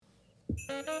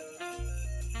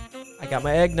I got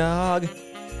my eggnog.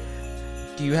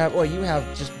 Do you have? Well, you have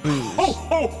just booze.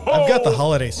 I've got the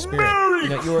holiday spirit. You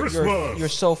know, you're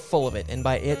so full of it, and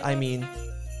by it I mean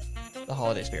the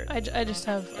holiday spirit. I just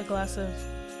have a glass of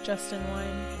Justin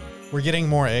wine. We're getting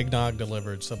more eggnog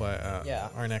delivered, so by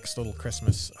our next little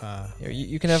Christmas Here,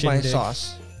 you can have my shindig,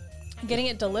 sauce. Getting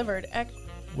it delivered.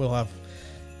 we'll have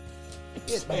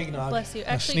Eggnog. Bless you. I'm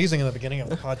Actually, sneezing in the beginning of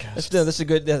the podcast. This is a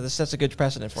good. This sets a good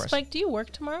precedent for Spike, do you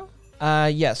work tomorrow?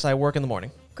 us. Yes, I work in the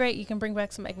morning. Great, you can bring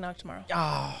back some eggnog tomorrow. Oh,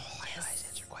 I always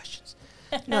answer questions.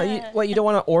 No, you don't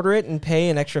want to order it and pay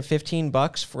an extra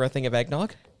 $15 for a thing of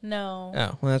eggnog? No.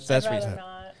 Oh, well, that's I'd rather reason.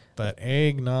 not. But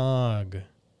eggnog.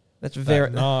 That's very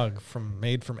nog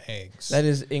made from eggs. That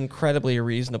is incredibly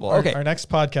reasonable. Okay. Our next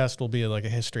podcast will be like a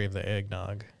history of the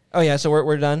eggnog. Oh yeah, so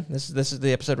we're done. This is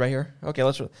the episode right here. Okay,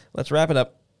 let's wrap it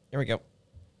up. Here we go.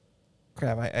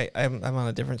 Crap, I'm on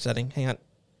a different setting. Hang on.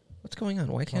 What's going on?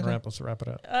 Why can't I? Let's wrap it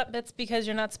up. That's because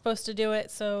you're not supposed to do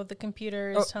it, so the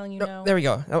computer is telling you no. There we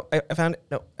go. Oh, I found it.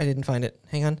 No, I didn't find it.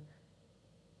 Hang on.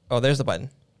 Oh, there's the button.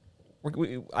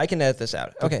 I can edit this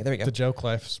out. Okay, there we go. The joke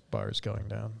life bar is going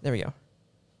down. There we go.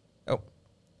 Oh,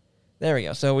 there we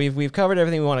go. So we've covered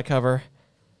everything we want to cover.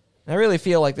 I really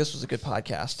feel like this was a good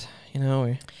podcast. You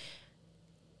know.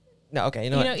 No, okay. You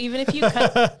know what? Even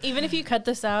if you cut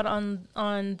this out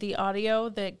on the audio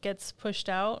that gets pushed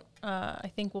out,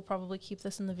 I think we'll probably keep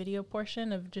this in the video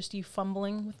portion of just you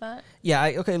fumbling with that. Yeah.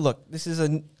 Okay. Look, this is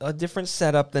a different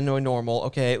setup than normal.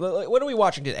 Okay. What are we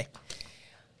watching today?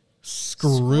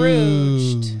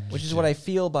 Scrooged. Which is what I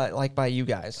feel by you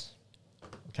guys.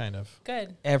 Kind of.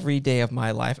 Good. Every day of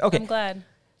my life. Okay. I'm glad.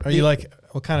 Are you like,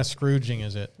 what kind of Scrooging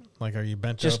is it? Like, are you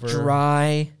bent Just over?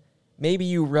 dry. Maybe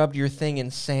you rubbed your thing in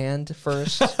sand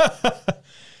first.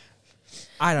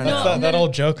 I don't know. That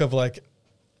old joke of like,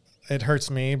 it hurts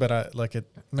me, but it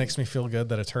makes me feel good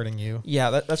that it's hurting you.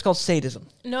 Yeah, that's called sadism.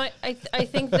 No, I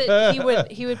think that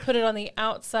he would put it on the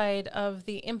outside of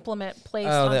the implement placed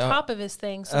on top of his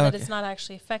thing so that it's not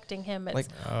actually affecting him. It's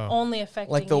only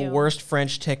affecting like the you. worst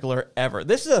French tickler ever.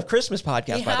 This is a Christmas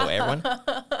podcast, by the way, everyone.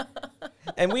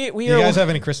 And we Do you guys have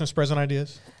any Christmas present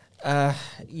ideas?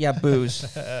 Yeah, booze.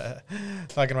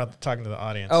 Talking to the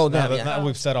audience. Oh,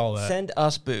 we've said all that. Send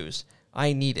us booze.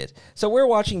 I need it. So we're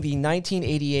watching the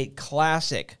 1988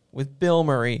 classic with Bill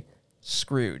Murray,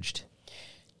 Scrooged.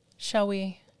 Shall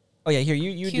we? Oh yeah, here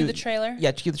you cue do the trailer.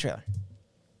 Yeah, cue the trailer.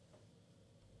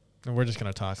 And we're just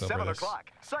gonna talk over 7 this.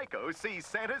 o'clock. Psycho sees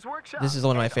Santa's workshop. This is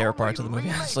one of my And favorite parts of only the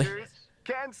movie, honestly. reindeers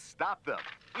can stop them.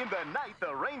 In the night,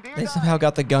 the reindeer They died. somehow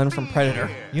got the gun from Predator.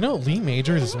 You know, Lee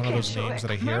Majors is one of those names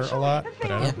that I hear a lot, but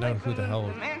I don't know who the hell.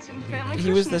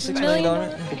 He was the $6 million. I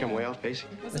think I'm way off base.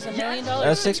 Was this $1 million?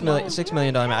 $6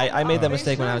 million. I made that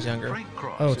mistake when I was younger.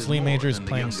 Oh, it's Lee Majors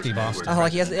playing Steve Austin. Oh,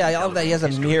 like I love that he has a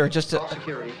mirror just to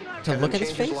look at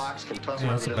his face. Yeah,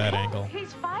 that's a bad angle.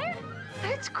 He's fired?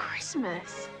 It's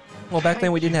Christmas. Well, back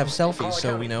then we didn't have selfies,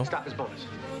 so we know. Stop his bonus.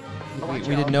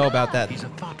 We didn't know about that. He's a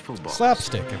thoughtful boss.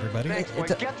 Slapstick, everybody. Get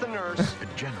the nurse. A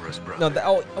generous brother.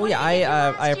 No, oh yeah,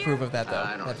 I approve of that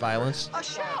though. That violence. A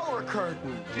shower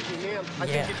curtain. Excuse me, ma'am. I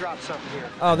think you dropped something here.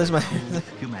 Oh, this is my.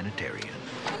 Humanitarian.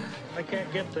 I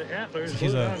can't get the antlers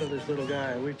He's glued a- onto this little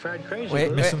guy. We've tried crazy. Wait,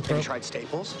 with it. Have you Misanthrope. tried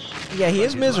Staples? Yeah, he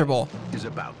is miserable. Is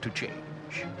about to change.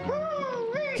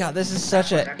 God, this is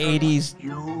such a '80s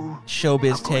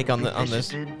showbiz take on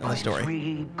the story.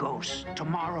 Three ghosts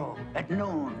tomorrow at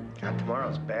noon. God,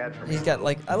 tomorrow's bad for me. He's got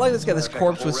I like this guy, this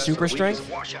corpse with super strength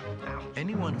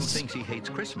Anyone who thinks he hates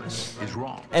Christmas is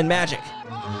wrong. and magic.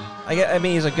 I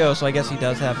mean, he's a ghost, so I guess he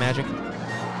does have magic.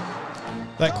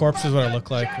 That corpse is what I look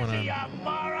like when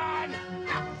I'm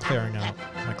clearing out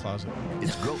my closet.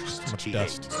 It's ghosts Much he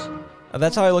dust. hates.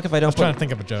 That's how I look if I I don't was trying to put.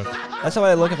 think of a joke. That's how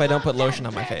I look if I don't put lotion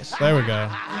on my face. There we go.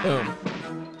 Boom.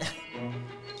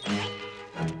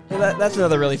 Well, that's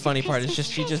another really funny part. It's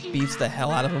just she just beats the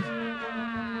hell out of him.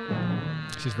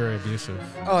 She's very abusive.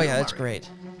 Oh yeah, that's great.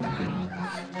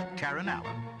 Karen Allen.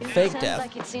 Fake Sounds death.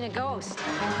 like you'd seen a ghost.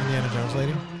 Indiana Jones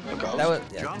lady. That was.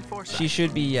 John Forsythe. She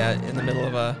should be in the middle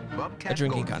of a Bobcat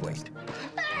drinking Goldthwait. contest.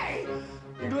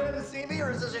 You glad to see me, or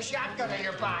is this a shotgun in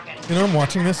your pocket? You know, I'm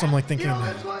watching this. I'm like thinking,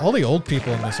 all the old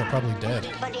people in this are probably dead.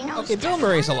 Okay, Bill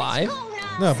Murray's alive.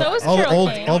 No, So but is all the Carol old,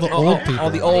 Kane. all the old people. All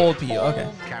the old people. Okay.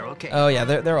 Carol Kane. Oh yeah,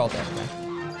 they're all dead.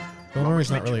 Bill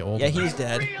Murray's not really old. Yeah, he's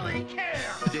dead.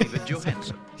 David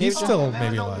Johansen. He's still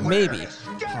maybe alive. Maybe,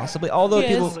 possibly. All the He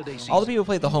people, is. all the people who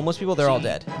played the homeless people, they're all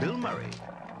dead. Bill Murray.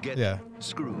 Get Yeah.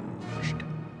 Scrooged.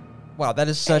 Wow, that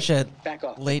is such a Back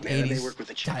off. late Man, they '80s work with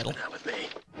the title. not with me.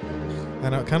 I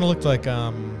know. It kind of looked like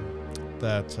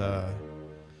that.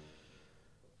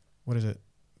 What is it?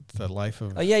 the life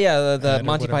of. Oh yeah, the Ed or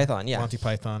Monty whatever. Python. Yeah, Monty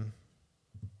Python.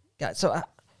 Yeah. So,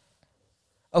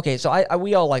 okay, so I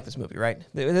we all like this movie, right?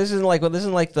 This isn't like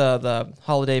the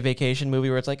holiday vacation movie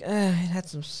where it's like, it had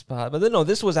some spot, but then no,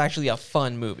 this was actually a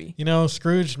fun movie. You know,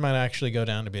 Scrooge might actually go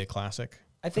down to be a classic.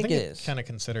 I think it is kind of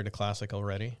considered a classic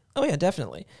already. Oh yeah,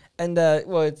 definitely. And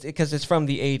well, it's because it's from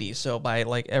the '80s, so by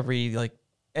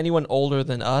anyone older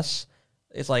than us,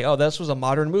 it's like, oh, this was a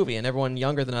modern movie, and everyone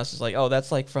younger than us is like, oh,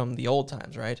 that's like from the old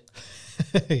times, right?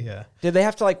 Yeah. Did they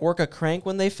have to like work a crank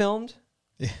when they filmed?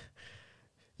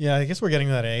 Yeah, I guess we're getting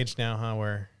to that age now, huh?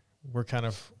 Where we're kind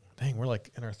of, we're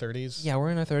like in our 30s. Yeah, we're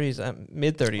in our 30s,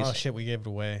 mid 30s. Oh shit, we gave it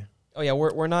away. Oh yeah,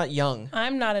 we're not young.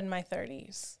 I'm not in my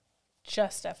 30s.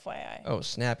 Just FYI. Oh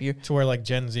snap! You to where like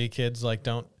Gen Z kids like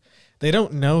don't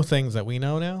know things that we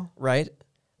know now, right?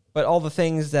 But all the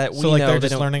things that we so like know, they're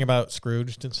just learning about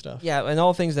Scrooged and stuff. Yeah, and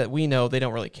all the things that we know, they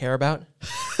don't really care about.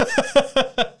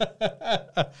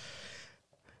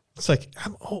 It's like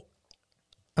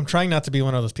I'm trying not to be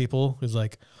one of those people who's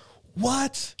like,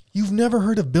 what? You've never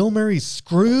heard of Bill Murray's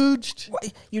Scrooged?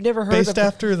 What? You never heard based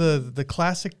after the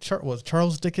classic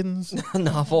Charles Dickens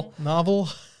novel?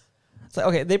 It's like,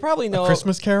 okay, they probably know A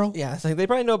Christmas Carol. Yeah, it's like they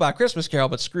probably know about Christmas Carol,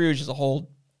 but Scrooge is a whole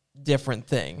different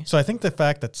thing. So I think the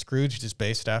fact that Scrooge is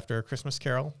based after A Christmas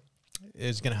Carol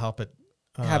is going to help it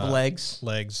have legs,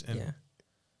 and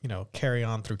carry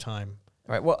on through time.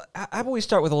 All right. Well, how about we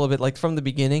start with a little bit like from the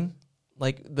beginning,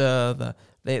 like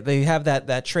they have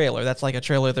that trailer. That's like a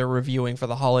trailer they're reviewing for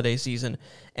the holiday season,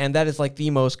 and that is like the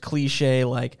most cliche.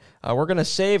 Like we're gonna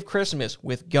save Christmas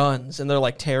with guns, and they're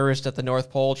like terrorists at the North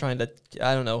Pole trying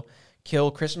to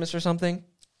kill Christmas or something.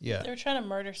 Yeah, they were trying to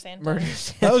murder Santa.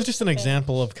 That was just an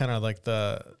example of kind of like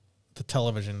the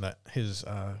television that his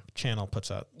channel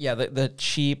puts out. Yeah, the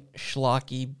cheap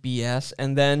schlocky BS,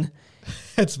 and then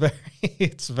it's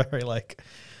very like,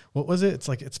 what was it?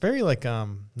 It's very like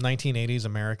 1980s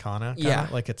Americana. Yeah,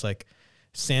 like it's like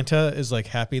Santa is like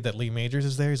happy that Lee Majors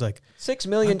is there. He's like $6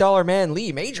 million man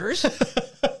Lee Majors.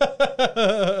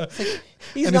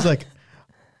 He's like,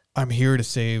 I'm here to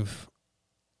save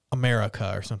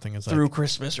America or something. It's through like,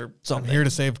 Christmas or something. I'm here to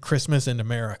save Christmas and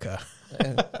America.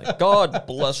 Like, God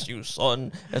bless you,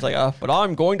 son. It's like, but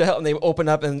I'm going to help. And they open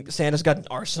up, and Santa's got an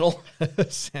arsenal.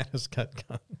 Santa's got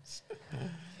guns.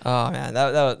 Oh man,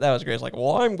 that was great. It's like,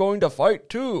 well, I'm going to fight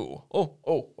too.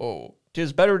 Oh.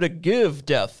 'Tis better to give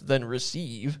death than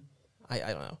receive. I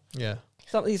don't know. Yeah,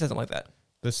 He says something like that.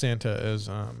 This Santa is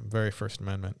very First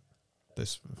Amendment.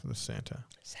 This Santa.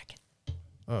 Second.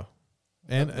 Oh.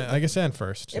 And I guess and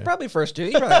first. Yeah, probably first too.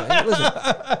 Listen,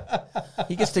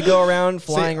 he gets to go around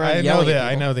flying around yelling at people.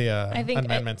 I know the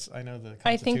amendments. I know the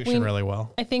Constitution really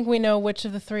well. I think we know which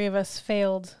of the three of us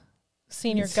failed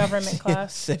senior government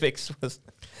class. Civics was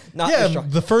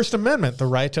not the First Amendment, the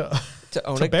right to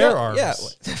own to bear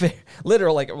arms. Yeah,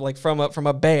 literal like from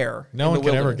a bear. No one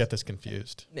can ever get this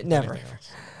confused. Never.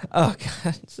 Oh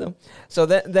god. So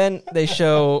then they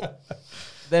show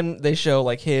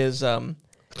like his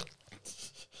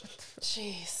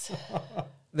Jeez.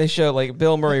 They show like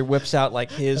Bill Murray whips out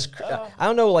like his I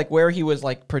don't know like where he was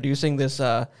like producing this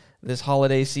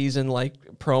holiday season like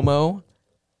promo,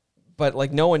 but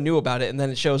like no one knew about it, and then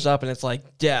it shows up and it's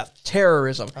like death,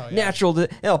 terrorism, natural. They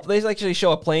actually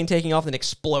show a plane taking off and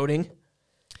exploding.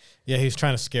 Yeah, he's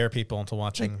trying to scare people into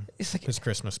watching his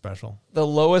Christmas special. The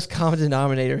lowest common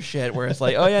denominator shit, where it's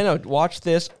like, oh yeah, no, watch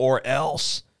this or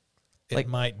else. It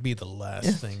might be the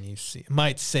last thing you see. It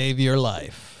might save your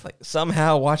life. Like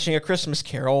somehow watching A Christmas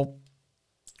Carol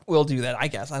will do that, I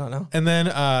guess. I don't know. And then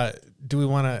do we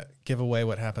want to give away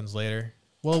what happens later?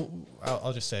 Well,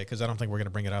 I'll just say it because I don't think we're going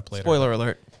to bring it up later. Spoiler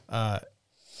alert. A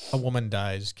woman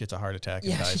gets a heart attack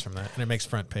and dies from that. And it makes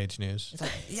front page news. It's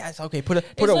like, yeah, it's okay. Put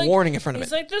a warning in front of it.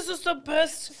 He's like, this is the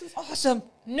best. This is awesome.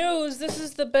 News. This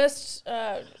is the best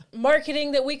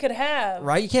marketing that we could have.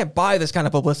 Right? You can't buy this kind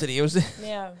of publicity. It was...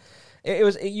 Yeah. It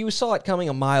was you saw it coming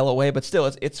a mile away, but still,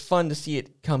 it's fun to see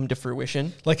it come to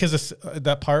fruition. Like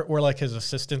that part where like his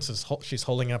assistant she's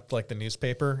holding up like the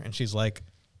newspaper and she's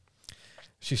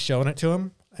showing it to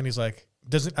him and he's like,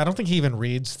 I don't think he even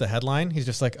reads the headline. He's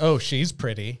just like, oh, she's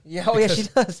pretty. Yeah, yeah, she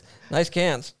does. Nice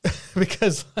cans.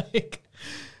 Because like,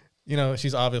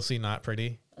 she's obviously not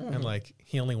pretty, and like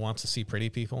he only wants to see pretty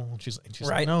people. And she's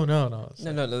right. Like, no.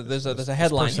 No. There's a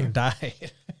headline. This person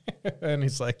died, and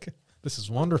he's like, this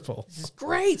is wonderful. This is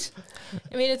great.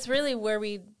 I mean, it's really where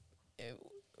we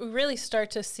really start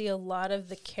to see a lot of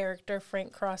the character,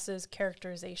 Frank Cross's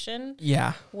characterization.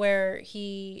 Yeah. Where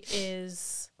he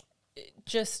is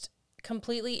just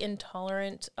completely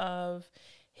intolerant of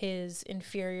his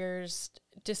inferiors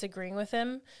disagreeing with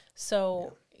him.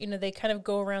 So they kind of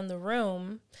go around the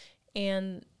room,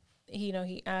 and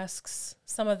he asks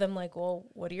some of them like, well,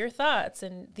 what are your thoughts?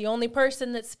 And the only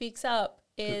person that speaks up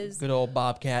is good old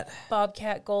Bobcat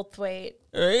Goldthwait.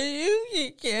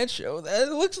 You can't show that.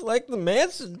 It looks like the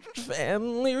Manson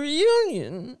family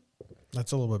reunion.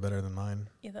 That's a little bit better than mine.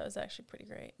 Yeah, that was actually pretty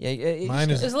great. Yeah, it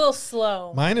was a little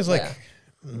slow. Mine is like,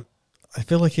 I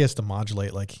feel like he has to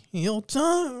modulate, like, he'll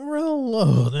talk real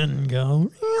low, then go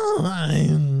real high.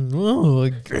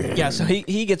 Yeah, so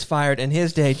he gets fired, and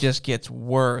his day just gets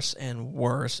worse and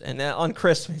worse. And on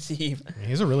Christmas Eve,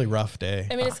 he's a really rough day.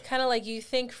 I mean, it's kind of like you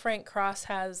think Frank Cross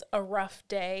has a rough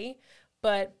day,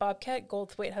 but Bobcat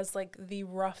Goldthwait has like the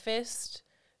roughest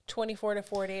 24 to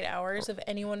 48 hours of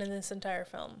anyone in this entire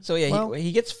film. So yeah,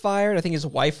 he gets fired. I think his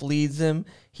wife leads him.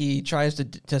 He tries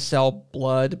to sell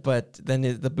blood, but then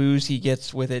the booze he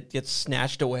gets with it gets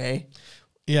snatched away.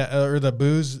 Yeah, or the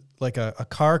booze, like a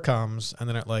car comes and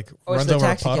then it like runs over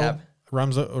a puddle.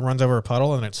 Runs over a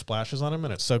puddle and it splashes on him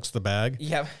and it soaks the bag.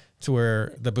 Yeah. To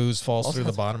where the booze falls through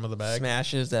the bottom of the bag.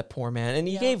 Smashes that poor man. And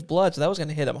he gave blood, so that was going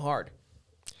to hit him hard.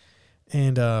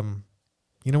 And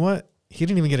you know what? He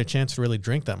didn't even get a chance to really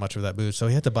drink that much of that booze, so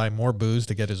he had to buy more booze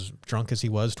to get as drunk as he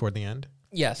was toward the end.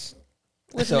 Yes.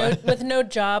 With no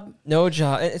job. No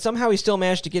job. And somehow he still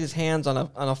managed to get his hands on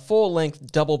a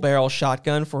full-length double-barrel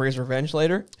shotgun for his revenge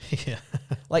later. Yeah.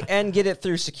 And get it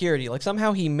through security. Like,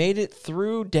 somehow he made it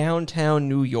through downtown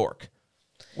New York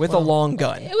with a long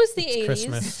gun. It was the 80s.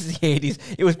 Christmas. The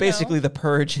 80s. It was basically the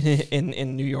purge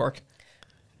in New York.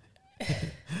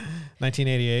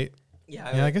 1988.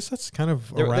 Yeah, I guess that's kind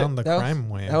of around the crime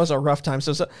wave. That was a rough time.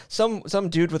 So some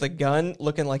dude with a gun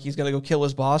looking like he's going to go kill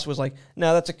his boss was like,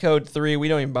 no, that's a code 3. We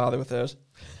don't even bother with those.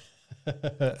 I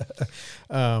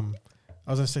was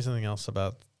going to say something else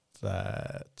about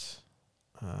that.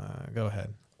 Go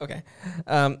ahead. Okay.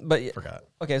 But forgot.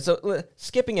 Okay, so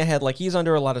skipping ahead, like he's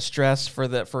under a lot of stress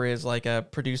for his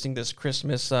like producing this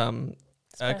Christmas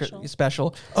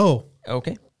special. Oh.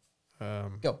 Okay.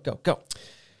 Go.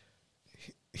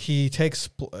 He takes,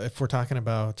 if we're talking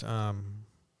about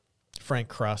Frank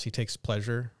Cross, he takes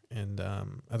pleasure in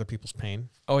other people's pain.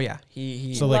 Oh yeah,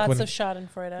 he so lots of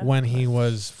Schadenfreude. When he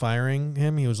was firing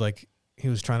him, he was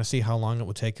trying to see how long it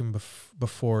would take him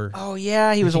before. Oh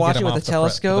yeah, he was watching with a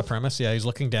telescope. The premise, yeah, he's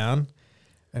looking down,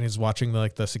 and he's watching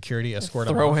the security escort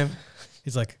him.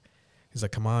 He's like,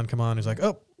 come on. He's like,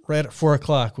 oh, right at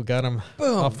 4:00, we got him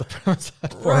off the premise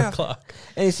at 4:00.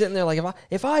 And he's sitting there like,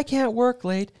 if I can't work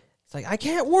late. It's like, I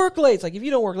can't work late. It's like, if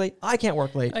you don't work late, I can't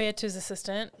work late. Oh, yeah, to his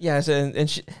assistant. Yes, and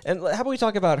how about we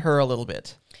talk about her a little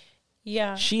bit?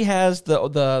 Yeah. She has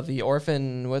the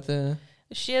orphan with the...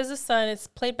 She has a son. It's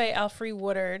played by Alfre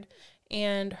Woodard,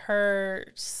 and her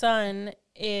son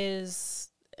is,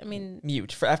 mute.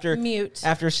 Mute.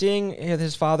 After seeing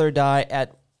his father die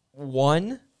at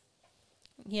 1...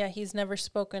 Yeah, he's never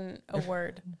spoken a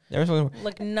word.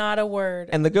 Like not a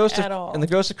word. And the Ghost at all. And the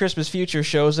Ghost of Christmas Future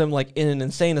shows him like in an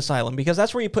insane asylum because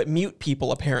that's where you put mute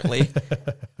people apparently.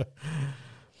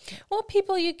 Well,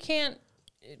 people you can't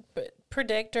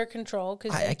predict or control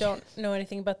because you don't know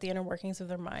anything about the inner workings of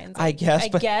their minds. I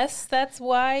guess that's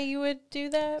why you would do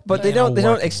that. But they don't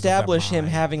establish him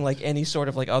having like any sort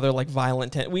of like other like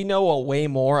violent we know way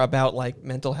more about like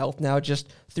mental health now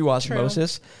just through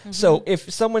osmosis. Mm-hmm. So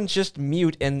if someone's just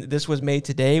mute and this was made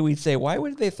today, we'd say, why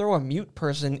would they throw a mute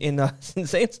person in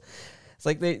insane? It's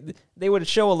like they would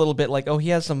show a little bit like, oh, he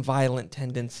has some violent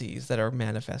tendencies that are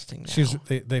manifesting now.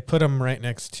 They put him right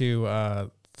next to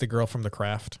the girl from The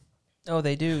Craft. Oh,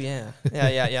 they do, yeah.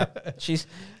 Yeah. She's,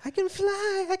 I can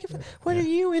fly. What are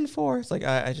you in for? It's like,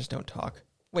 I just don't talk.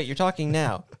 Wait, you're talking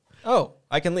now. Oh,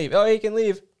 I can leave. Oh, he can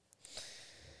leave.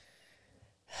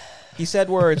 He said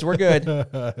words. We're good.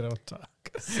 I don't talk.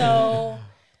 So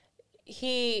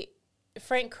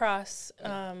Frank Cross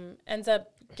ends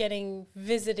up getting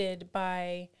visited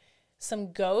by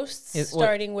some ghosts,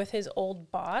 starting with his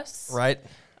old boss. Right.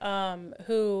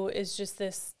 Who is just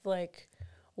this like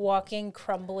walking,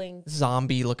 crumbling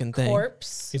zombie-looking thing.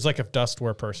 Corpse. He's like if dust were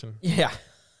a person. Yeah.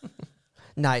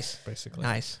 Nice. Basically.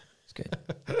 Nice. It's good.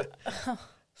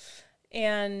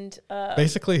 And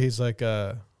basically, he's like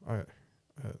the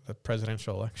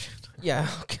presidential election. Yeah.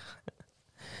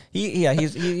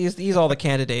 He's all the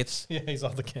candidates. Yeah, he's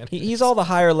all the candidates. He's all the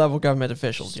higher level government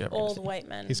officials. Old white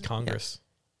men. He's Congress.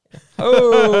 Yeah.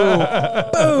 Oh,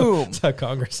 boom! That's how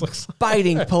Congress looks like.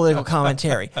 Biting political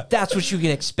commentary. That's what you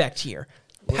can expect here.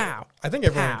 Pow. I think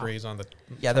everyone agrees on the.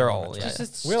 Yeah, they're all. Yeah.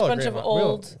 Just a bunch of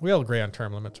old. We all agree on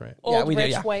term limits, right? Old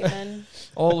rich white men.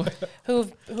 Old who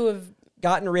have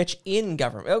gotten rich in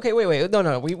government. Okay, wait.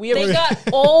 No. They got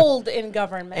old in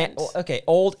government. Okay,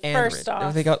 old and First rich.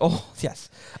 off. They got old. Yes.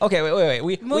 Okay,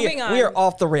 wait. Moving on. We are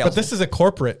off the rails. But this is a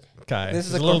corporate guy. This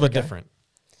is He's a a little bit corporate guy. different.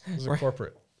 This is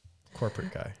a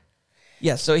corporate guy.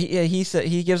 Yeah, so he said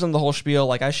he gives them the whole spiel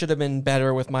like I should have been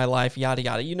better with my life, yada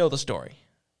yada. You know the story.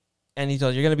 And he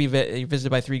tells you're going to be visited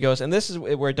by 3 ghosts, and this is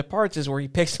where it departs. Is where he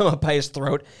picks him up by his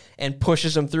throat and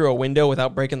pushes him through a window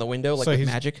without breaking the window, like So with he's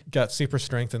magic. got super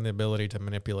strength and the ability to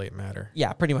manipulate matter.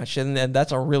 Yeah, pretty much. And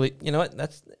that's a really, you know what?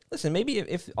 Listen. Maybe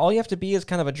if all you have to be is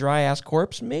kind of a dry ass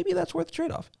corpse, maybe that's worth the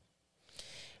trade off.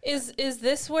 Is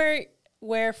this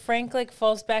where Frank like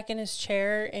falls back in his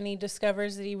chair and he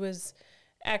discovers that he was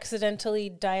accidentally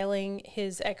dialing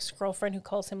his ex-girlfriend who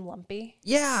calls him Lumpy?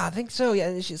 Yeah, I think so. Yeah,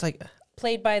 and she's like,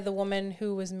 Played by the woman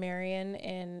who was Marion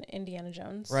in Indiana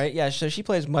Jones. right? Yeah, so she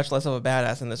plays much less of a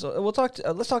badass in this. So we'll talk.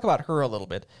 Let's talk about her a little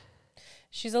bit.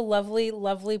 She's a lovely,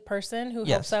 lovely person who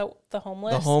Yes. helps out the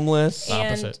homeless. The homeless.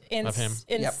 Opposite of him.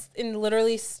 And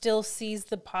literally still sees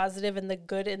the positive and the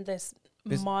good in this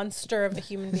monster of a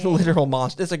human It's a being. literal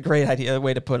monster. It's a great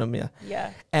way to put him. Yeah.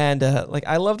 Yeah. And like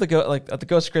I love the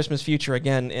Ghost of Christmas Future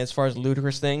again as far as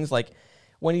ludicrous things. Like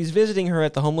when he's visiting her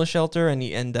at the homeless shelter and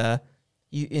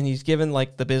he's given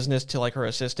like the business to like her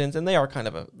assistants, and they are kind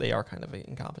of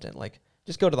incompetent. Like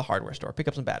just go to the hardware store, pick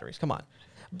up some batteries. Come on.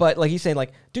 But like he's saying,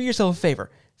 like do yourself a favor,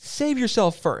 save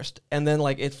yourself first, and then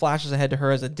like it flashes ahead to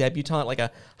her as a debutante, like a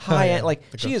high end, like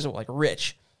she is like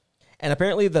rich, and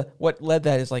apparently what led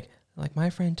that is like my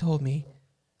friend told me,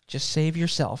 just save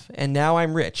yourself, and now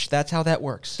I'm rich. That's how that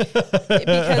works.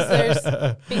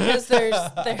 because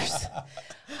there's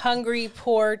hungry,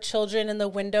 poor children in the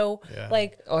window,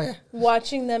 like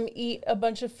watching them eat a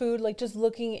bunch of food, like just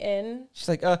looking in. She's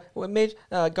like, what made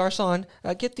Garcon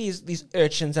get these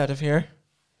urchins out of here?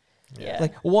 Yeah.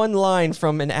 Like one line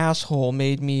from an asshole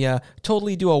made me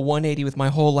totally do a 180 with my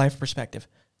whole life perspective.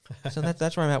 So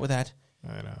that's where I'm at with that.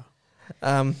 I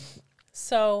know.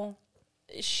 So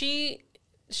she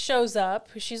shows up.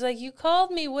 She's like, you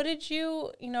called me. What did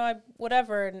you,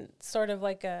 whatever. And sort of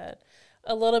like a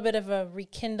little bit of a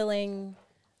rekindling,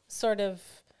 sort of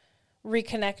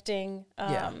reconnecting.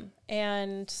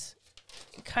 And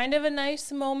kind of a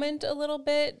nice moment a little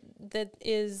bit that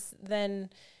is then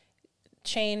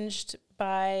changed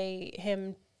by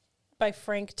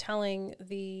Frank telling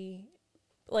the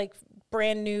like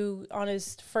brand new on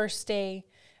his first day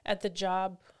at the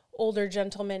job older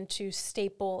gentleman to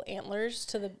staple antlers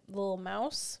to the little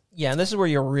mouse. Yeah, and this is where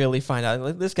you really find out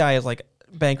like, this guy is like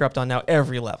bankrupt on now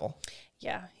every level.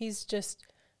 Yeah, he's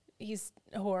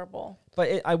horrible.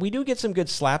 But we do get some good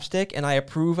slapstick, and I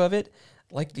approve of it.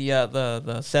 Like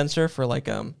the censor for like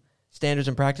standards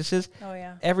and practices. Oh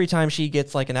yeah. Every time she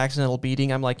gets like an accidental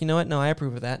beating, I'm like, you know what? No, I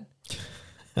approve of that.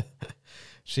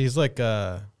 She's like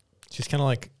she's kind of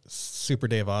like Super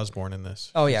Dave Osborne in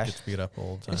this. Oh She yeah, just gets beat up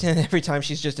all the time. And every time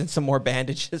she's just in some more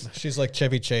bandages. She's like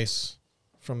Chevy Chase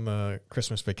from the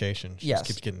Christmas Vacation. She just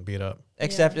keeps getting beat up.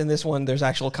 Except in this one, there's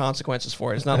actual consequences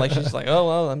for it. It's not like she's like, oh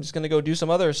well, I'm just gonna go do some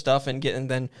other stuff and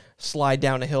then slide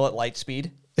down a hill at light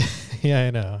speed. Yeah,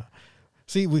 I know.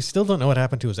 See, we still don't know what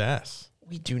happened to his ass.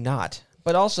 We do not.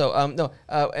 But also, and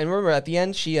remember at the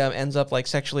end, she ends up like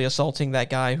sexually assaulting that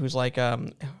guy who's like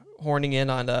horning in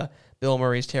on Bill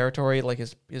Murray's territory, like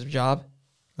his job.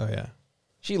 Oh yeah.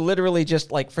 She literally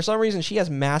just like for some reason she has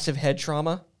massive head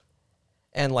trauma,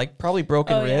 and like probably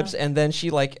broken ribs, and then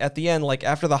she like at the end, like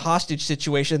after the hostage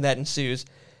situation that ensues,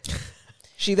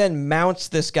 she then mounts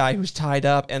this guy who's tied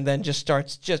up, and then just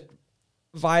starts just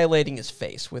violating his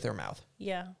face with her mouth.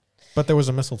 Yeah. But there was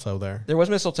a mistletoe there. There was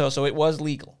mistletoe, so it was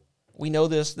legal. We know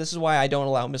this. This is why I don't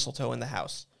allow mistletoe in the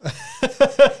house.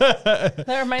 That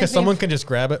reminds me. Because someone can just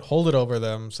grab it, hold it over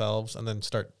themselves, and then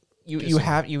start. You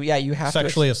have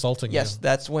sexually assaulting. Yes,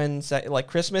 that's when like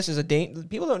Christmas is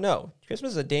people don't know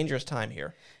Christmas is a dangerous time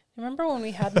here. Remember when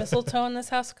we had mistletoe in this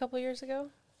house a couple years ago?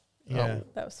 Yeah,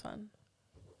 that was fun.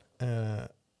 I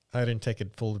didn't take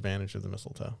full advantage of the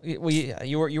mistletoe. Well, yeah,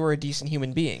 you were a decent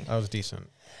human being. I was decent.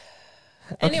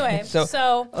 Anyway,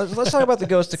 so let's talk about the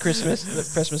ghost of Christmas,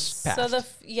 the Christmas past.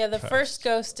 So the first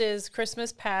ghost is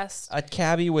Christmas past. A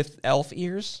cabbie with elf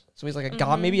ears. So he's like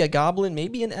a maybe a goblin,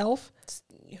 maybe an elf.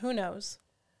 Who knows?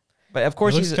 But of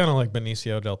course, he looks kind of like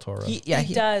Benicio del Toro. He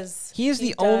does. He is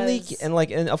the only,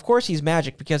 and of course he's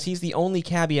magic because he's the only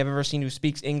cabbie I've ever seen who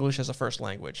speaks English as a first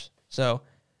language. So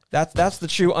that's the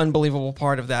true unbelievable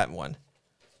part of that one.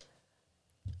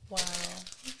 Wow.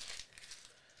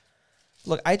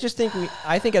 Look, I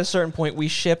think at a certain point we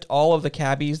shipped all of the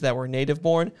cabbies that were native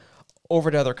born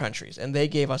over to other countries, and they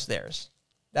gave us theirs.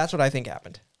 That's what I think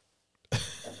happened.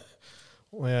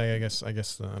 Well, yeah, I guess I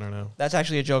don't know. That's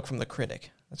actually a joke from The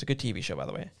Critic. That's a good TV show, by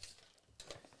the way.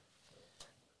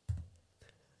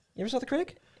 You ever saw The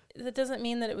Critic? That doesn't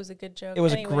mean that it was a good joke. It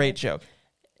was Anyway, a great joke.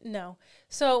 No.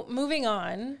 So moving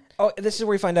on. Oh, this is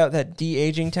where we find out that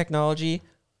de-aging technology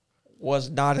was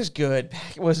not as good.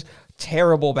 It was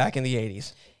terrible back in the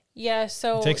 80s. Yeah,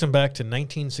 so It takes him back to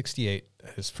 1968,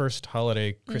 his first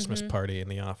holiday Christmas party in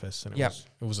the office, and it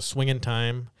was a swinging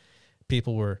time.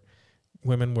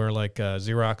 Women were like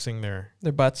Xeroxing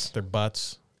their butts,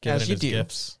 giving As it you as do.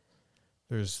 gifts.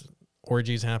 There's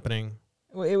orgies happening.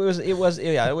 It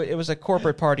was a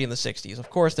corporate party in the 60s. Of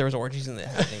course, there was orgies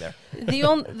happening there.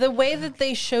 the way that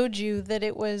they showed you that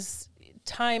it was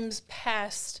times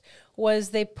past was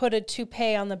they put a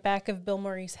toupee on the back of Bill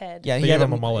Murray's head. Yeah, They gave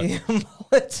him a mullet. he had a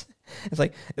mullet. It's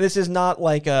like, this is not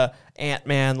like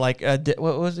Ant-Man. Like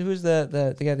who's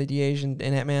the guy that de-aged in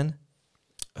Ant-Man?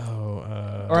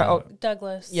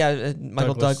 Douglas. Yeah,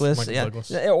 Michael Douglas. Michael Yeah,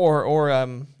 Douglas.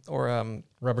 or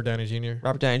Robert Downey Jr.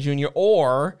 Robert Downey Jr.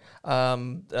 or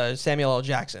Samuel L.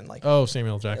 Jackson. Like,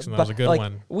 Samuel Jackson. That was a good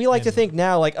one. We like to think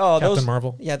now, like, oh, Captain those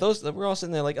Marvel. Yeah, those we're all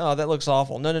sitting there like, oh, that looks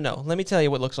awful. No. Let me tell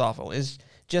you what looks awful is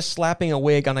just slapping a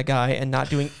wig on a guy and not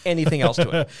doing anything else to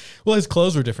it. Well, his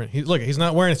clothes were different. He's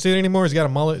not wearing a suit anymore. He's got a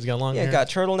mullet. He's got long hair. He's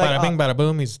got a turtleneck. Bada bing, bada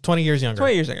boom. He's 20 years younger.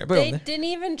 20 years younger. Boom. They didn't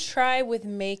even try with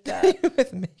makeup.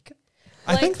 With makeup.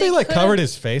 I think they could've- covered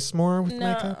his face more with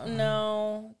makeup.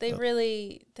 No, they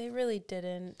really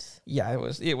didn't. Yeah,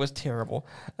 it was terrible.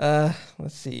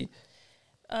 Let's see.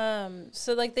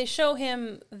 So like they show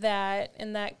him that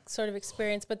in that sort of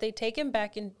experience, but they take him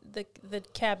back in the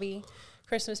cabbie.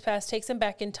 Christmas Past takes him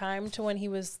back in time to when he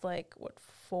was like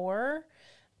 4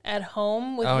 at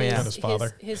home with his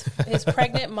father. his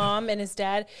pregnant mom and his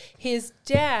dad. His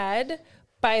dad,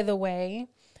 by the way,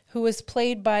 who was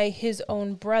played by his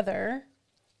own brother.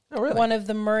 Oh, really? One of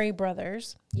the Murray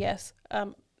brothers. Yes.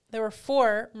 There were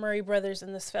 4 Murray brothers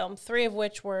in this film, 3 of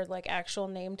which were like actual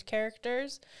named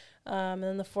characters. And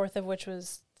then the 4th of which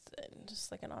was just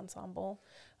like an ensemble.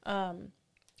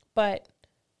 But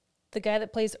the guy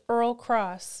that plays Earl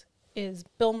Cross is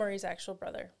Bill Murray's actual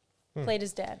brother, played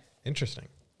his dad. Interesting.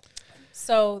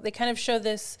 So they kind of show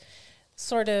this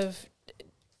sort of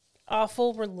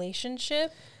awful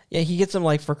relationship. Yeah, he gets him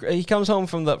like he comes home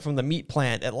from the meat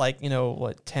plant at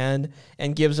 10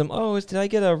 and gives him, did I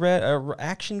get a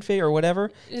action figure or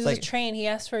whatever? It was a train. He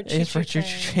asked for a choo-choo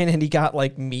train and he got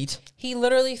like meat. He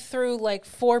literally threw like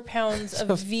 4 pounds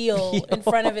of veal in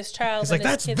front of his child. He's like,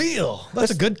 that's veal.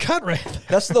 That's a good cut right there.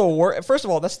 That's the worst. First of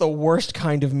all, that's the worst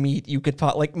kind of meat you could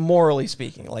like morally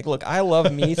speaking. Like, look, I love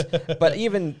meat, but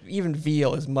even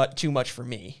veal is too much for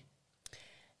me.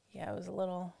 Yeah, it was a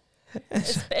little.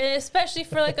 Especially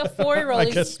for like a 4-year-old. I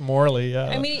guess morally, yeah.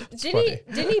 I mean,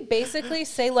 didn't he basically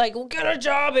say like, well, get a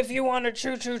job if you want a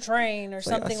choo-choo train or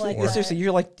something like that? Seriously,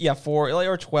 you're like 4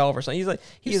 or 12 or something.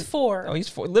 He's 4. Oh, he's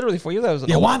 4. Literally 4. You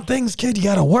want things, kid? You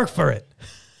got to work for it.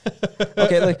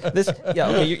 Okay, like this. Yeah,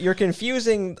 okay. You're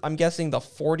confusing. I'm guessing the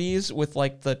 40s with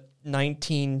like the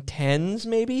 1910s,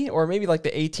 maybe, or maybe like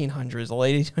the 1800s, the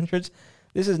late 1800s.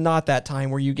 This is not that time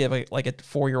where you give like a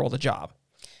 4-year-old a job.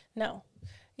 No.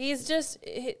 He's just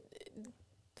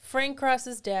Frank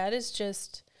Cross's dad is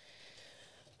just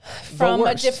from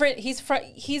a different.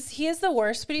 He is the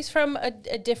worst, but he's from a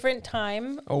different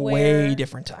time. Way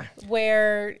different time.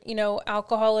 Where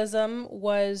alcoholism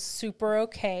was super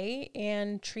okay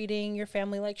and treating your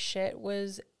family like shit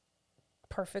was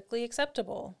perfectly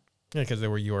acceptable. Yeah, because they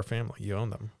were your family. You own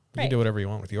them. You Right. can do whatever you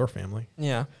want with your family.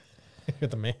 Yeah. You're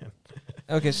the man.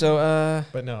 Okay, so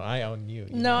But no, I own you.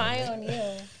 No, I own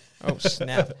you. Oh,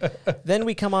 snap. Then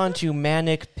we come on to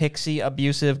manic, pixie,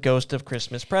 abusive ghost of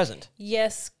Christmas present.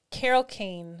 Yes, Carol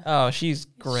Kane. Oh, she's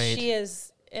great. She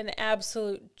is an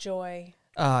absolute joy.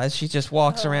 As she just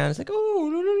walks around, it's like,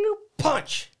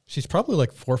 punch. She's probably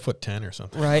like 4'10" or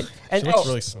something. Right. She looks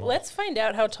really small. Let's find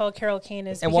out how tall Carol Kane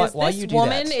is. And because while this you do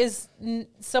woman that- is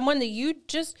someone that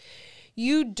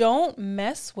you don't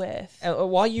mess with.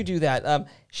 While you do that,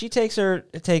 she takes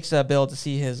Bill to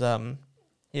see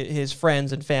his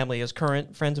friends and family, his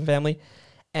current friends and family,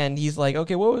 and he's like,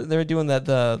 okay, they're doing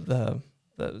the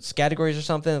categories or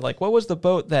something. Like, what was the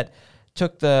boat that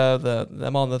took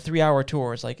them on the 3-hour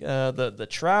tour? It's like the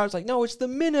Trout. It's like, no, it's the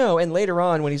Minnow. And later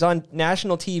on, when he's on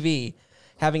national TV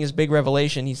having his big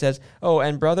revelation, he says, oh,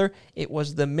 and brother, it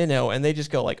was the Minnow. And they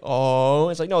just go like, oh.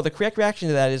 It's like, no, the correct reaction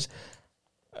to that is,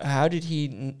 how did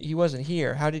he wasn't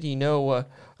here. How did he know?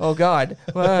 Oh God.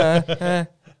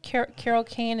 Carol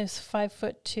Kane is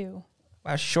 5'2".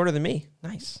 Wow, she's shorter than me.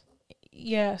 Nice.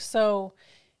 Yeah, so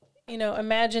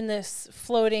imagine this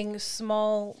floating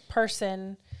small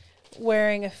person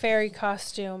wearing a fairy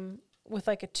costume with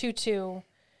like a tutu,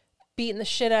 beating the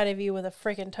shit out of you with a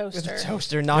freaking toaster. With a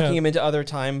toaster, knocking him into other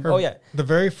time. The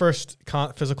very first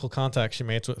physical contact she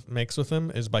makes with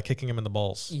him is by kicking him in the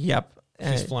balls. Yep.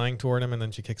 She's flying toward him, and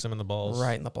then she kicks him in the balls.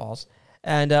 Right in the balls.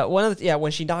 And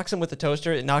when she knocks him with the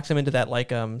toaster, it knocks him into that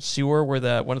like sewer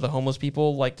where one of the homeless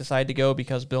people like decide to go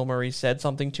because Bill Murray said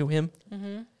something to him.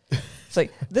 Mm-hmm. It's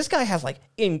like this guy has like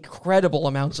incredible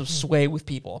amounts of sway with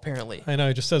people. Apparently, I know.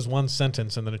 He just says one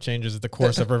sentence, and then it changes the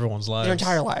course of everyone's lives. Their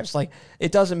entire lives. Like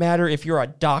it doesn't matter if you're a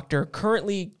doctor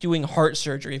currently doing heart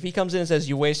surgery. If he comes in and says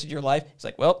you wasted your life, it's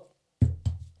like, well.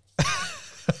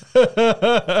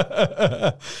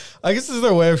 I guess this is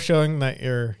their way of showing that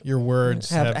your words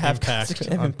have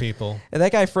impact on people. And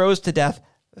that guy froze to death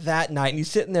that night, and he's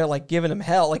sitting there like giving him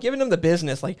hell, like giving him the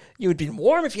business. Like, you would be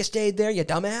warm if you stayed there, you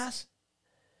dumbass.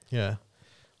 Yeah.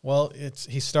 Well,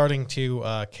 he's starting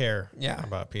to care Yeah.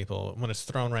 about people when it's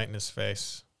thrown right in his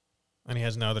face, and he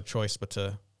has no other choice but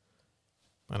to,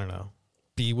 I don't know,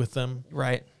 be with them.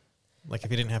 Right. Like if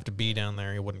he didn't have to be down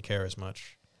there, he wouldn't care as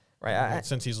much. Right.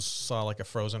 Since he saw like a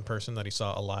frozen person that he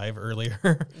saw alive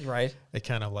earlier. Right. It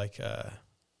kind of like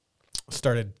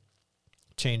started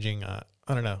changing. I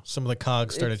don't know. Some of the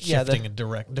cogs started shifting in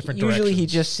different directions. Usually he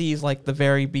just sees like the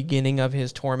very beginning of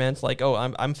his torments. Like, oh,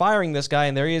 I'm firing this guy,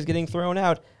 and there he is getting thrown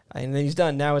out. And then he's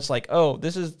done. Now it's like, oh,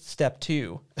 this is step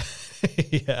 2.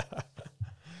 Yeah.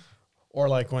 Or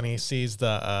like when he sees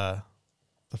the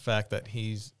fact that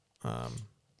he's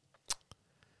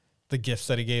the gifts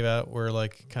that he gave out were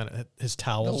like kind of his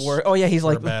towels. He's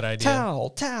like a bad idea.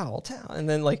 Towel, and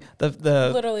then like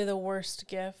the literally the worst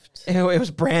gift. It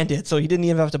was branded, so he didn't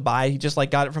even have to buy. He just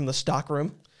like got it from the stock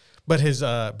room. But his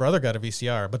brother got a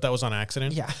VCR, but that was on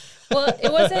accident. Yeah. Well, it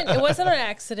wasn't an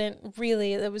accident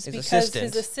really. It was because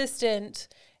his assistant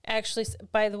actually.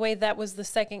 By the way, that was the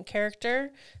second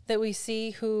character that we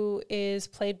see, who is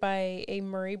played by a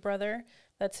Murray brother.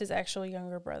 That's his actual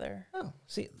younger brother. Oh,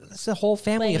 see, that's a whole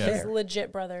family like affair. His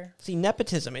legit brother. See,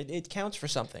 nepotism, it counts for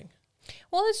something.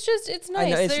 Well, it's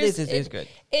nice. I know, it's good.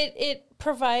 It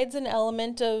provides an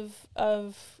element of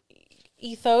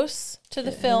ethos to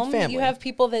the film. family. You have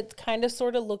people that kind of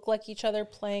sort of look like each other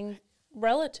playing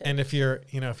relatives. And if you're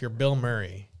Bill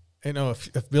Murray,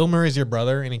 if Bill Murray's your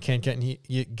brother and he can't get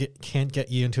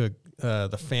you into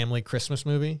the family Christmas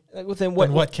movie, then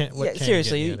what can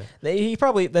seriously? They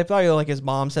probably like his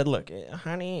mom said, "Look,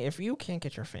 honey, if you can't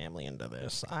get your family into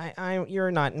this, you're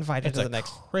not invited to the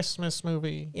next Christmas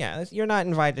movie." Yeah, you're not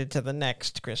invited to the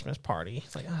next Christmas party.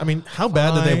 It's like, I mean, how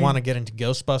bad do they want to get into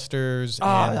Ghostbusters?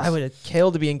 I would have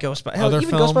killed to be in Ghostbusters. Other even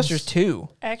films? Ghostbusters 2.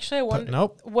 Actually, I wonder.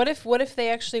 Nope. What if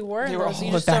they actually were? They in were those, all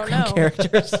you the just don't background know.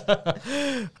 characters.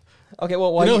 Okay,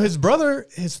 well, his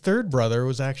third brother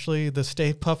was actually the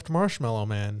Stay Puft Marshmallow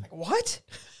Man. What?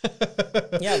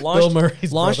 Yeah, Bill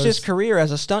Murray's launched his brothers. career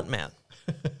as a stuntman.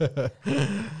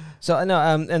 So no,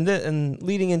 and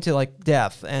leading into like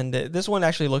death, and this one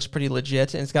actually looks pretty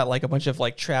legit, and it's got like a bunch of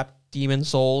like trapped demon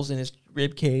souls in his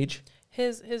rib cage.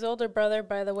 His older brother,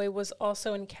 by the way, was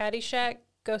also in Caddyshack,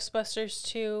 Ghostbusters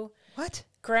 2, What?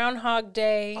 Groundhog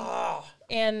Day,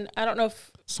 and I don't know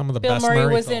if Some of the Bill best Murray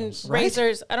Murray was films. in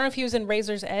Razor's. I don't know if he was in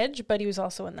Razor's Edge, but he was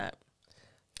also in that.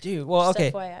 Dude, well, Just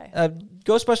okay. FYI.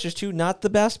 Ghostbusters 2, not the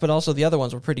best, but also the other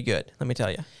ones were pretty good. Let me tell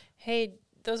you. Hey,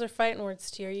 those are fighting words,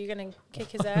 T. Are you gonna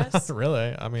kick his ass?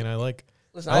 Really? I mean, I like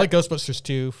Listen, I like Ghostbusters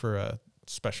 2 for a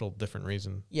special, different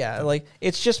reason. Yeah, like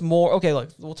it's just more. Okay, look,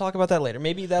 we'll talk about that later.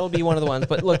 Maybe that'll be one of the ones.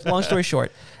 But look, long story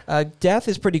short, death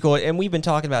is pretty cool, and we've been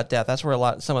talking about death. That's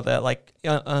where some of that like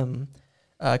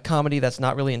comedy that's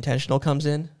not really intentional comes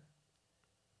in.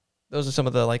 Those are some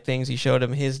of the like things he showed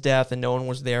him, his death, and no one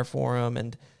was there for him,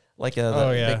 and like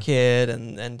the kid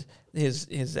and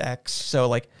his ex. So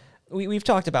like we've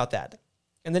talked about that,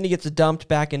 and then he gets dumped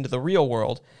back into the real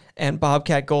world, and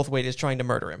Bobcat Goldthwait is trying to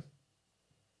murder him.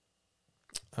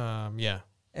 Yeah.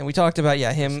 And we talked about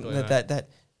him that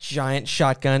giant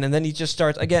shotgun, and then he just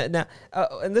starts again now.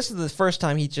 And this is the first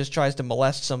time he just tries to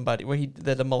molest somebody. Where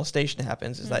the molestation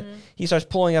happens is that he starts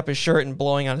pulling up his shirt and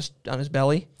blowing on his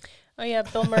belly. Oh yeah,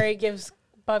 Bill Murray gives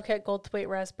Bobcat Goldthwait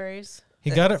raspberries. He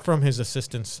got it from his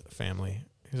assistant's family.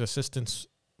 His assistant's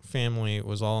family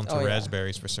was all into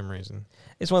raspberries for some reason.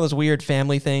 It's one of those weird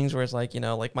family things where it's like,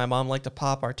 like my mom liked to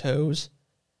pop our toes.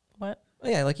 What? Oh,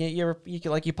 yeah, like you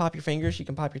can pop your fingers, you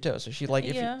can pop your toes. So she'd like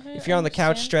if you're I on the couch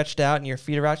understand. stretched out and your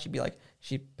feet are out,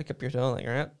 she'd pick up your toe and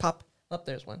like pop up.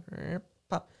 There's one.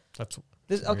 Pop. That's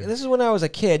This is when I was a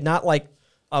kid, not like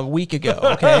a week ago.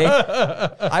 Okay,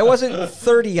 I wasn't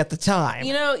 30 at the time.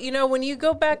 You know when you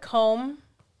go back home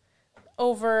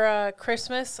over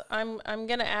Christmas, I'm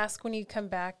gonna ask when you come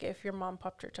back if your mom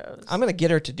popped her toes. I'm gonna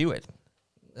get her to do it.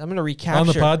 I'm gonna recapture On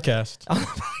the podcast.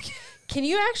 Can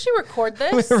you actually record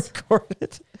I'm this? gonna record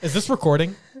it. Is this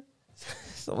recording?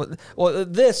 So, well,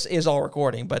 this is all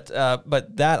recording, but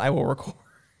that I will record.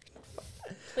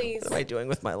 Please. What am I doing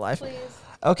with my life? Please.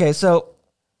 Okay, so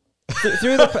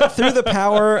through the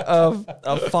power of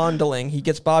fondling, he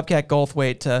gets Bobcat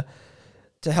Goldthwait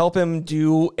to help him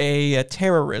do a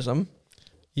terrorism.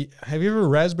 Have you ever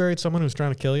raspberried someone who's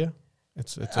trying to kill you?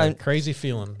 It's a crazy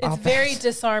feeling. It's very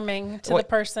disarming to the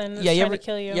person that's trying to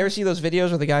kill you. You ever see those videos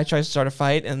where the guy tries to start a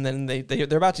fight and then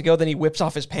they're about to go, then he whips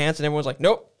off his pants and everyone's like,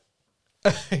 nope.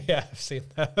 Yeah, I've seen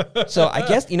that. So I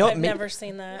guess, I've never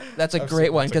seen that. That's a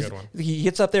great one because he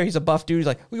gets up there, he's a buff dude, he's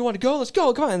like, we want to go, let's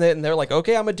go, come on. And they're like,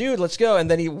 okay, I'm a dude, let's go. And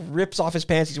then he rips off his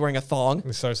pants, he's wearing a thong.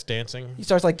 He starts dancing. He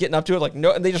starts like getting up to it, like,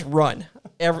 no, and they just run.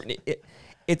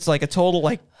 It's like a total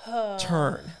like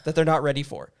turn that they're not ready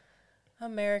for.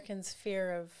 Americans'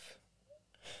 fear of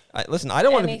listen, I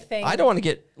don't want anything to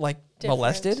get like different.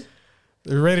 molested.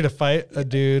 They're ready to fight a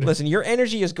dude. Listen, your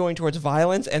energy is going towards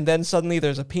violence, and then suddenly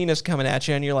there's a penis coming at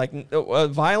you, and you're like,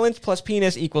 violence plus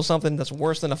penis equals something that's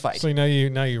worse than a fight. So now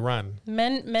you run.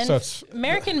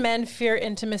 American men fear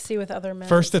intimacy with other men.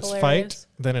 First it's fight,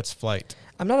 then it's flight.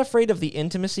 I'm not afraid of the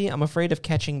intimacy. I'm afraid of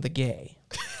catching the gay.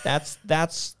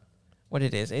 That's what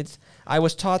it is. I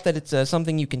was taught that it's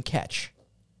something you can catch.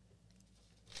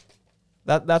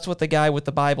 That's what the guy with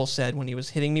the Bible said when he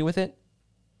was hitting me with it.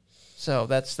 So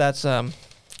that's Wow.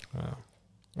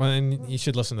 Well, then you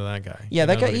should listen to that guy. Yeah,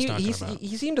 that guy. He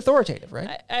He seemed authoritative,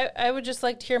 right? I would just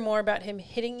like to hear more about him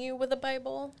hitting you with a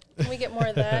Bible. Can we get more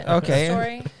of that Okay.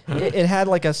 story? It had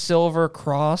like a silver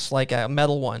cross, like a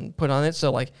metal one, put on it.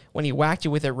 So like when he whacked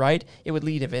you with it right, it would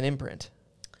leave an imprint.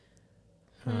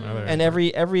 And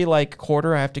every like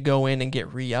quarter, I have to go in and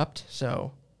get re-upped.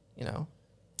 So,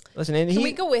 listen. And Can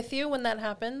we go with you when that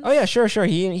happens? Oh yeah, sure.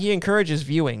 He encourages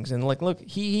viewings, and like, look,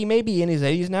 he may be in his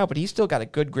 80s now, but he's still got a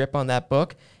good grip on that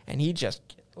book, and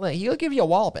he'll give you a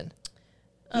walloping.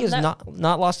 He has not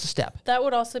lost a step. That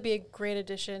would also be a great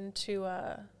addition to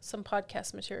some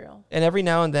podcast material. And every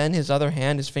now and then, his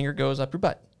finger goes up your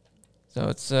butt. So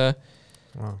it's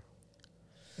wow.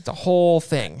 It's a whole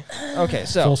thing. Okay,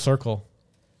 so full circle.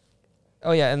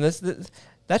 Oh yeah, and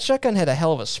that shotgun had a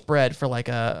hell of a spread for like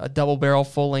a double barrel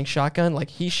full length shotgun.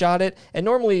 Like he shot it, and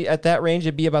normally at that range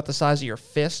it'd be about the size of your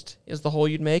fist is the hole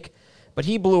you'd make, but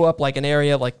he blew up like an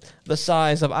area like the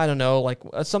size of, I don't know, like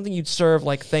something you'd serve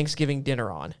like Thanksgiving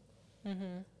dinner on.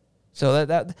 Mm-hmm. So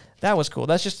that was cool.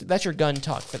 That's your gun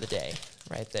talk for the day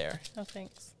right there. Oh,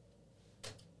 thanks.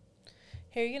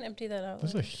 Here, you can empty that out.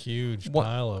 There's a huge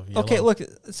pile of yellow. Okay, look,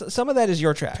 some of that is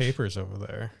your trash. Papers over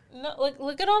there. No,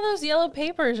 look at all those yellow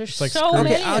papers. There's like so Scrooge.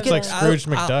 many. It's like Scrooge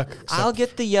McDuck. I'll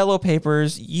get the yellow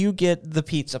papers. You get the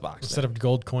pizza box. Instead of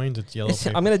gold coins, it's yellow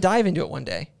paper. I'm going to dive into it one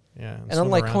day. Yeah. And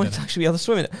unlike coins, I should be able to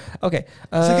swim in it. Okay.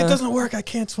 It's like, it doesn't work. I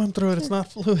can't swim through it. It's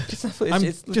not fluid. It's not fluid. I'm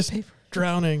it's just paper.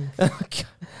 Drowning.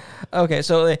 Okay,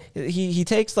 so he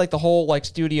takes like the whole like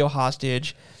studio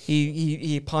hostage.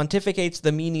 He pontificates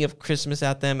the meaning of Christmas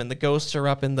at them, and the ghosts are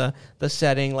up in the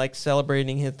setting, like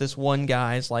celebrating this one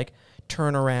guy's like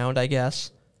turnaround, I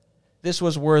guess. This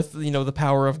was worth, the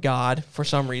power of God for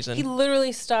some reason. He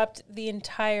literally stopped the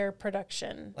entire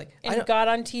production and got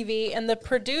on TV, and the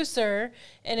producer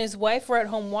and his wife were at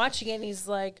home watching it, and he's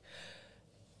like,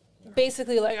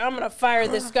 basically like, I'm going to fire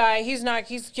this guy. He's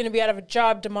going to be out of a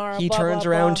job tomorrow. He blah, turns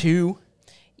blah, around blah. too.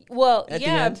 Well, at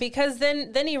yeah, the because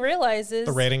then he realizes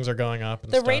the ratings are going up.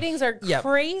 And the stuff. ratings are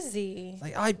crazy.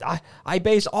 Like I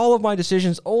base all of my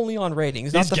decisions only on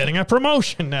ratings. He's getting a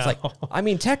promotion now. It's like, I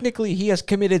mean, technically he has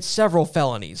committed several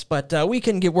felonies, but we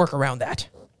can work around that.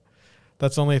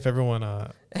 That's only if everyone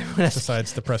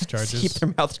decides to press charges. Keep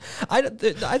their mouths.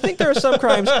 I think there are some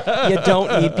crimes you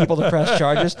don't need people to press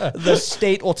charges. The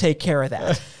state will take care of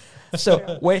that.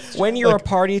 So when you're a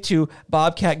party to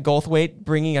Bobcat Goldthwait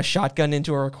bringing a shotgun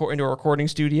into a recording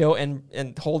studio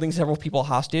and holding several people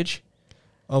hostage,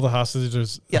 all the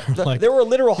hostages, there were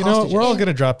literal hostages. We're all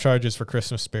gonna drop charges for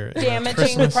Christmas spirit,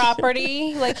 damaging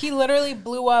property. Like he literally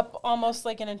blew up almost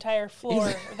like an entire floor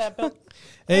of that building.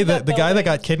 Hey, the guy that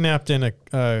got kidnapped in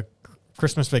a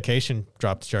Christmas Vacation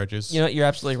dropped charges. You're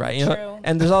absolutely right. True.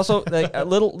 And there's also like a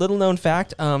little known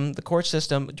fact: the court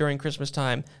system during Christmas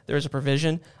time, there is a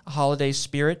provision, a holiday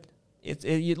spirit.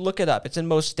 You look it up. It's in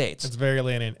most states. It's very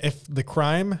lenient. If the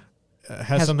crime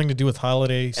has something to do with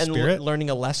holiday and spirit, learning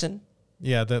a lesson,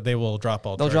 Yeah, they will drop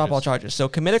all. They'll charges. drop all charges. So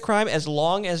commit a crime as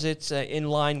long as it's in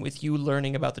line with you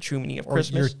learning about the true meaning of Or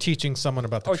Christmas. you're teaching someone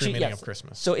about the true meaning yes. of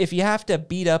Christmas. So if you have to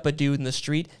beat up a dude in the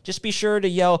street, just be sure to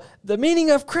yell, "The meaning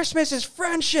of Christmas is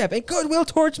friendship and goodwill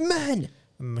towards men."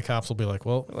 And the cops will be like,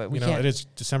 well, We you know, can't- it is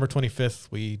December 25th.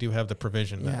 We do have the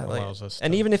provision that allows us.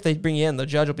 And even if they bring you in, the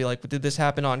judge will be like, "Did this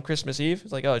happen on Christmas Eve?"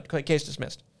 It's like, "Oh, case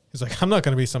dismissed." He's like, I'm not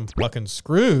going to be some fucking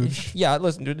Scrooge. Yeah,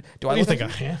 listen, dude. Do What I do you look think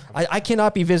like- I am? I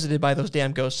cannot be visited by those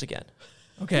damn ghosts again.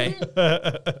 Okay.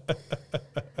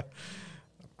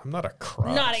 I'm not a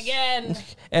cross. Not again.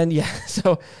 And yeah,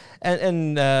 so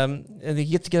and he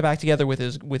gets to get back together with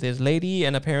his lady,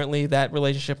 and apparently that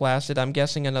relationship lasted, I'm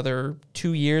guessing, another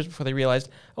 2 years before they realized,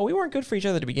 oh, we weren't good for each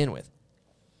other to begin with.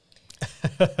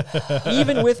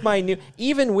 even with my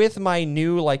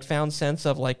new like found sense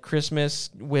of like Christmas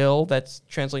will that's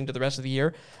translating to the rest of the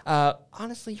year,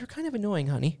 honestly, you're kind of annoying,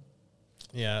 honey.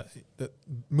 Yeah, the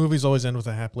movies always end with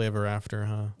a happily ever after,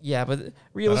 huh? Yeah, but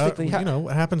realistically, you know,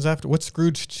 what happens after? What's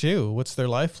Scrooge 2? What's their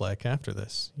life like after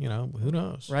this? You know, who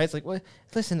knows? right? It's like, well,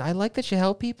 listen, I like that you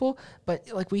help people, but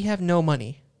like we have no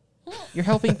money. You're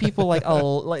helping people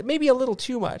like maybe a little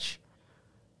too much,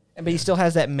 but he still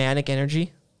has that manic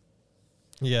energy.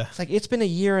 Yeah. It's like, it's been a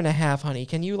year and a half, honey.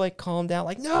 Can you like calm down?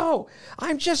 Like, no,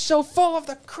 I'm just so full of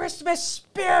the Christmas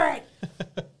spirit.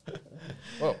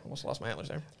 Whoa, almost lost my antlers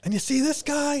there. And you see this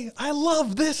guy? I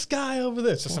love this guy over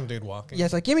there. It's just some dude walking. Yeah,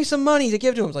 it's like, give me some money to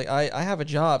give to him. It's like, I have a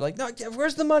job. Like, no,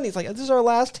 where's the money? It's like, this is our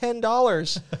last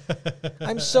 $10.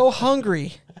 I'm so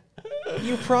hungry.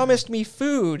 You promised me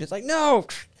food. It's like, no,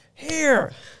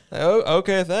 here. Oh,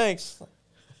 okay, thanks.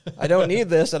 I don't need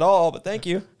this at all, but thank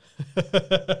you.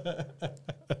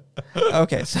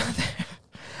 Okay, so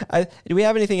do we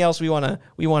have anything else we want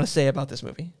to say about this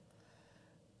movie?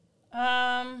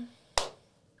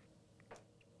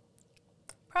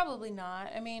 Probably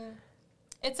not. I mean,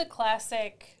 it's a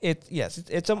classic. It's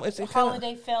a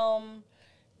holiday film.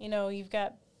 You know, you've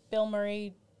got Bill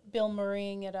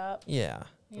Murraying it up. Yeah.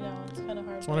 You know, it's kind of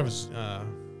hard. It's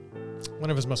one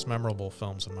of his most memorable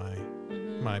films in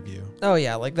my view. Oh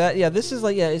yeah, like that. Yeah, this is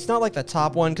like, yeah, it's not like the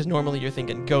top one because normally you're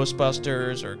thinking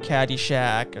Ghostbusters or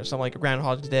Caddyshack or something like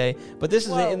Groundhog Day, but this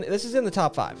is in the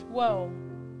top 5. Whoa.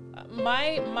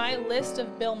 My list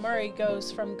of Bill Murray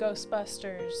goes from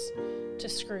Ghostbusters to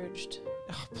Scrooged.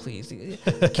 Oh, please,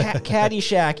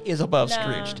 Caddyshack is above Nah.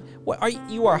 Scrooged. What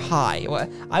you are high.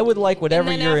 I would like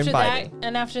whatever you're imbibing.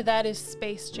 And after that is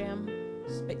Space Jam.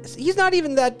 He's not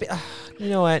even that. You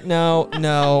know what?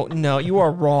 No. You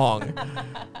are wrong.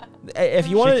 If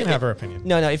you want She can have her opinion.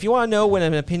 No. If you want to know when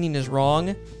an opinion is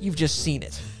wrong, you've just seen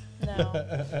it.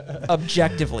 No.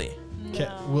 Objectively.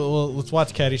 Let's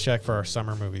watch Caddyshack for our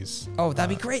summer movies. Oh, that'd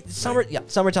be great.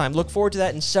 Summertime. Look forward to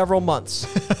that in several months.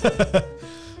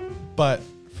 But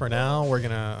for now, we're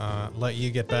gonna let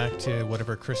you get back to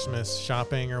whatever Christmas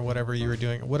shopping or whatever you were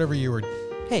doing, whatever you were.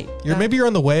 Hey, maybe you're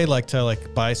on the way to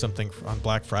buy something on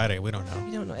Black Friday. We don't know.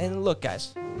 We don't know. And look,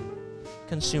 guys,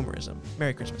 consumerism.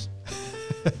 Merry Christmas.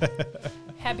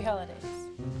 Happy holidays.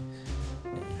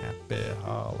 Happy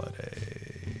holidays.